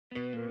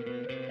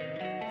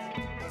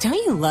Don't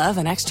you love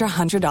an extra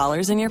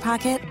 $100 in your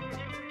pocket?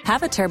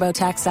 Have a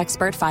TurboTax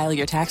expert file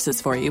your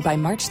taxes for you by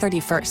March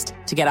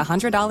 31st to get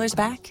 $100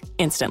 back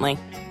instantly.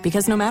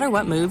 Because no matter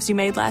what moves you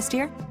made last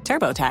year,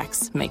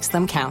 TurboTax makes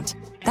them count.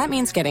 That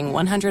means getting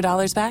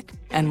 $100 back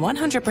and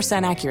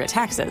 100% accurate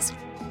taxes,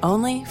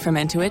 only from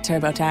Intuit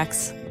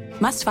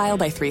TurboTax. Must file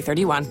by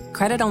 3/31.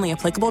 Credit only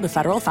applicable to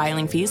federal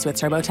filing fees with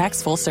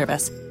TurboTax full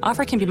service.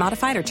 Offer can be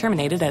modified or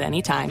terminated at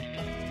any time.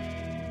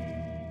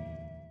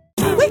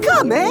 Wake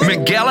up, man!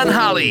 Miguel and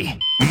Holly.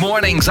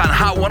 Mornings on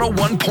Hot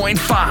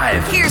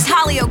 101.5. Here's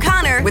Holly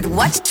O'Connor with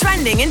what's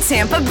trending in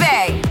Tampa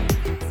Bay.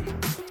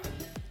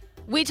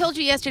 We told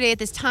you yesterday at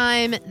this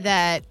time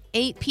that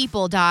 8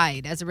 people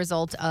died as a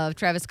result of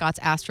Travis Scott's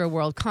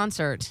AstroWorld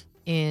concert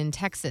in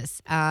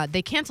Texas.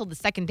 They canceled the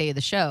second day of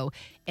the show.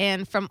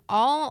 And from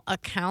all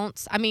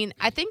accounts, I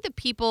think the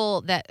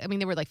people there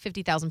were like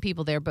 50,000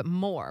 people there, but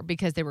more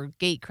because they were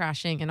gate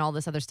crashing and all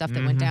this other stuff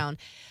that went down.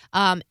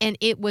 And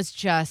it was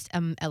just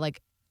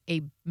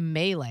a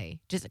melee,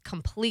 just a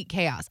complete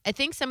chaos. I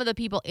think some of the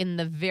people in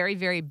the very,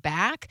 very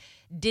back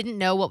didn't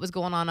know what was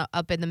going on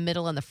up in the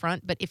middle and the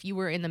front. But if you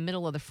were in the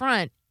middle of the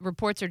front,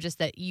 reports are just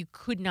that you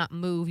could not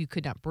move, you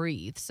could not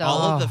breathe. So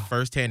all of the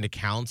firsthand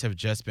accounts have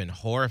just been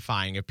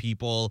horrifying of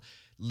people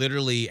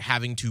literally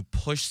having to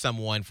push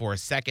someone for a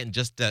second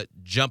just to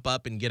jump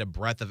up and get a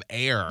breath of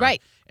air.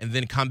 Right. And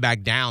then come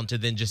back down to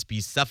then just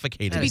be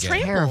suffocated. To be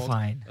again. trampled.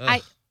 Terrifying.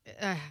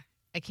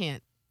 I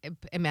can't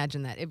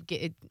imagine that.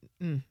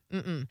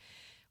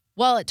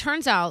 Well, it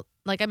turns out,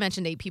 like I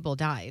mentioned, 8 people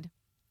died.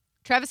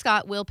 Travis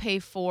Scott will pay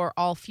for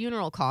all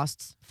funeral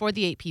costs for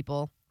the 8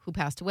 people who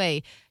passed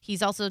away.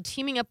 He's also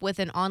teaming up with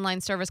an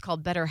online service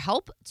called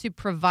BetterHelp to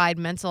provide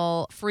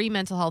free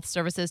mental health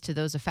services to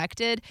those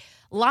affected.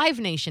 Live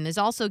Nation is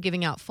also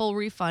giving out full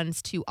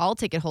refunds to all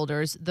ticket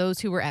holders, those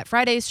who were at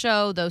Friday's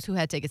show, those who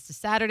had tickets to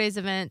Saturday's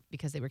event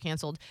because they were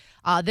canceled.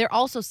 They're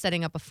also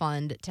setting up a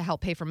fund to help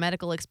pay for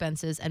medical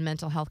expenses and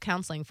mental health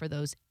counseling for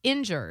those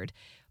injured.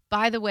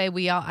 By the way,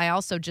 I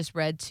also just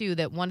read, too,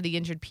 that one of the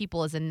injured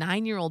people is a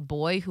 9-year-old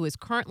boy who is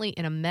currently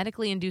in a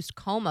medically induced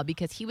coma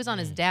because he was on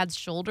his dad's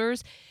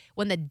shoulders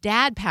when the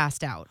dad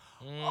passed out.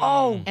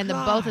 Oh, and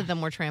both of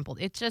them were trampled.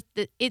 It's just,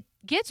 it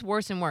gets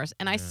worse and worse.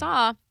 And I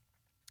saw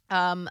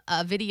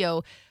a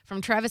video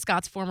from Travis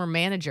Scott's former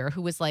manager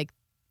who was like,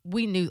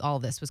 we knew all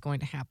this was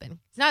going to happen.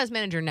 He's not his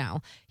manager now.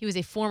 He was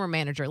a former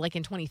manager, like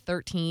in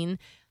 2013.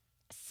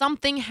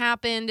 Something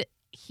happened.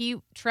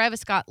 Travis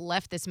Scott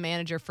left this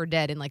manager for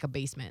dead in like a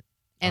basement.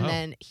 And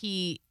then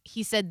he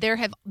said there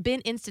have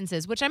been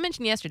instances, which I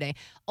mentioned yesterday,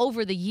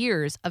 over the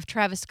years of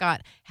Travis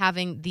Scott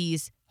having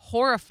these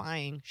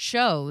horrifying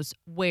shows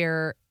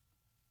where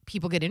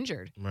people get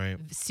injured, right?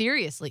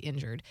 Seriously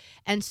injured.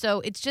 And so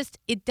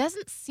it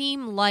doesn't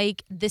seem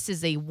like this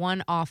is a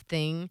one-off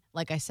thing,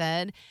 like I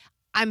said.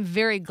 I'm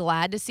very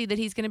glad to see that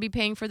he's going to be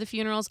paying for the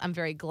funerals. I'm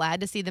very glad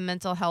to see the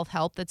mental health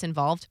help that's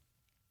involved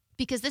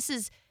because this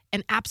is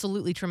an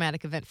absolutely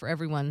traumatic event for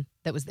everyone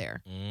that was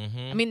there.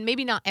 Mm-hmm. I mean,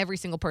 maybe not every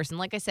single person.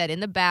 Like I said,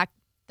 in the back,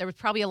 there was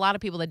probably a lot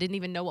of people that didn't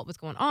even know what was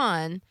going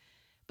on.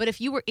 But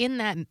if you were in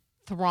that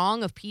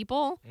throng of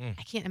people,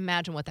 I can't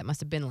imagine what that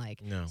must have been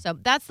like. No. So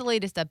that's the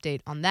latest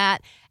update on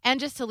that. And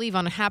just to leave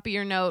on a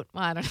happier note,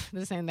 well, I don't know,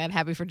 this ain't that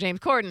happy for James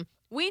Corden.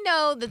 We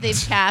know that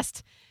they've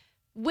cast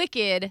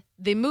Wicked,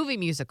 the movie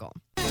musical.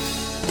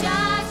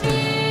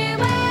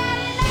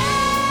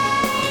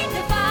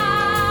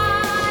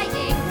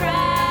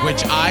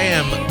 Which I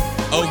am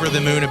over the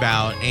moon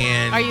about.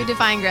 And are you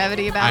defying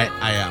gravity about it?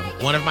 I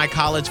am. One of my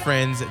college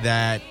friends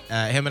that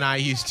him and I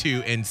used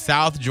to in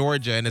South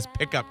Georgia in his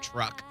pickup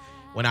truck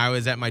when I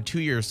was at my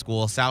 2-year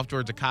school, South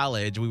Georgia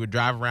College, we would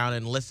drive around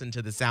and listen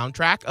to the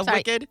soundtrack of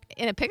Wicked.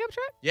 In a pickup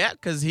truck? Yeah,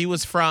 because he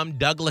was from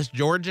Douglas,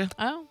 Georgia.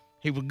 Oh.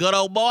 He was a good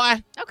old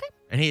boy. Okay.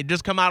 And he had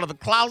just come out of the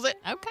closet.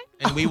 Okay.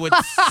 And we would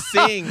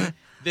sing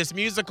this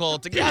musical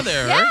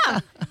together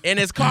in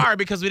his car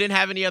because we didn't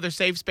have any other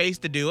safe space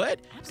to do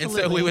it.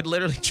 Absolutely. And so we would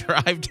literally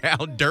drive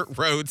down dirt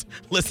roads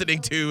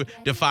listening to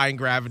Defying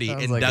Gravity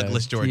in like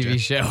Douglas, a Georgia. TV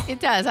show. It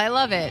does. I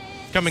love it.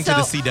 Coming to the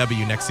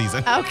CW next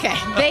season. Okay.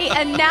 They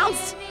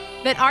announced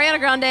that Ariana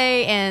Grande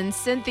and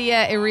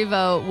Cynthia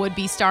Erivo would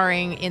be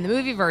starring in the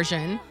movie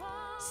version.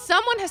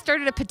 Someone has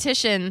started a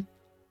petition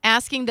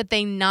asking that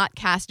they not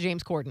cast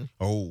James Corden.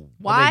 Oh.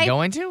 Why? Are they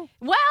going to?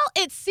 Well,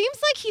 it seems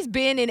like he's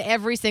been in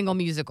every single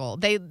musical.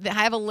 They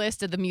have a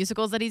list of the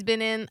musicals that he's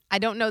been in. I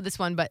don't know this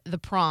one, but The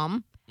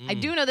Prom. I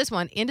do know this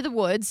one, Into the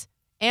Woods,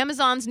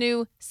 Amazon's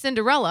new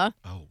Cinderella,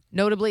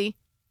 notably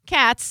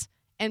Cats,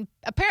 and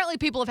apparently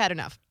people have had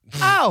enough.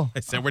 Oh.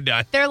 So we're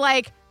done. They're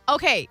like,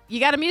 okay, you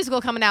got a musical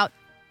coming out.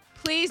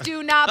 Please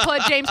do not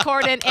put James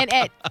Corden in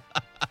it.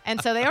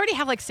 And so they already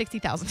have like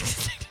 60,000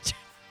 signatures.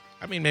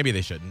 I mean, maybe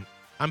they shouldn't.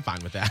 I'm fine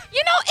with that.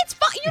 You know, it's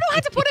fun. You don't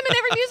have to put him in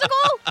every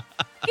musical.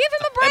 Give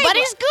him a break. But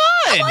he's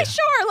good. I'm like,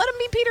 sure, let him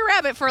be Peter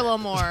Rabbit for a little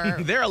more.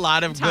 There are a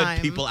lot of time.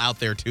 good people out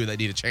there, too, that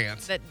need a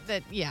chance.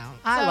 Yeah.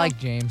 I So like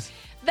James.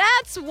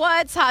 That's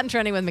what's hot and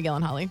trending with Miguel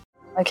and Holly.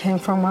 I came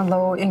from a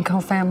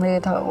low-income family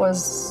that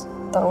was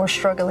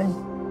struggling.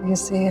 You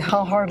see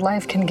how hard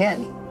life can get.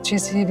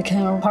 GC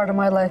became a part of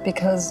my life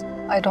because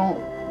I don't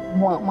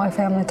want my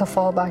family to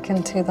fall back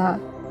into that.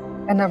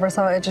 I never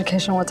thought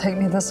education would take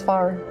me this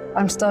far.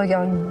 I'm still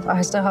young.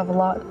 I still have a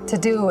lot to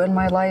do in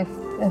my life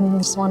and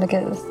just want to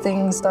get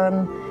things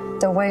done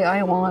the way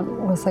I want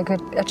with a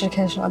good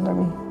education under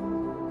me.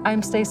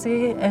 I'm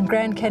Stacy, and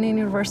Grand Canyon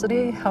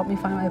University helped me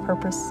find my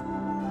purpose.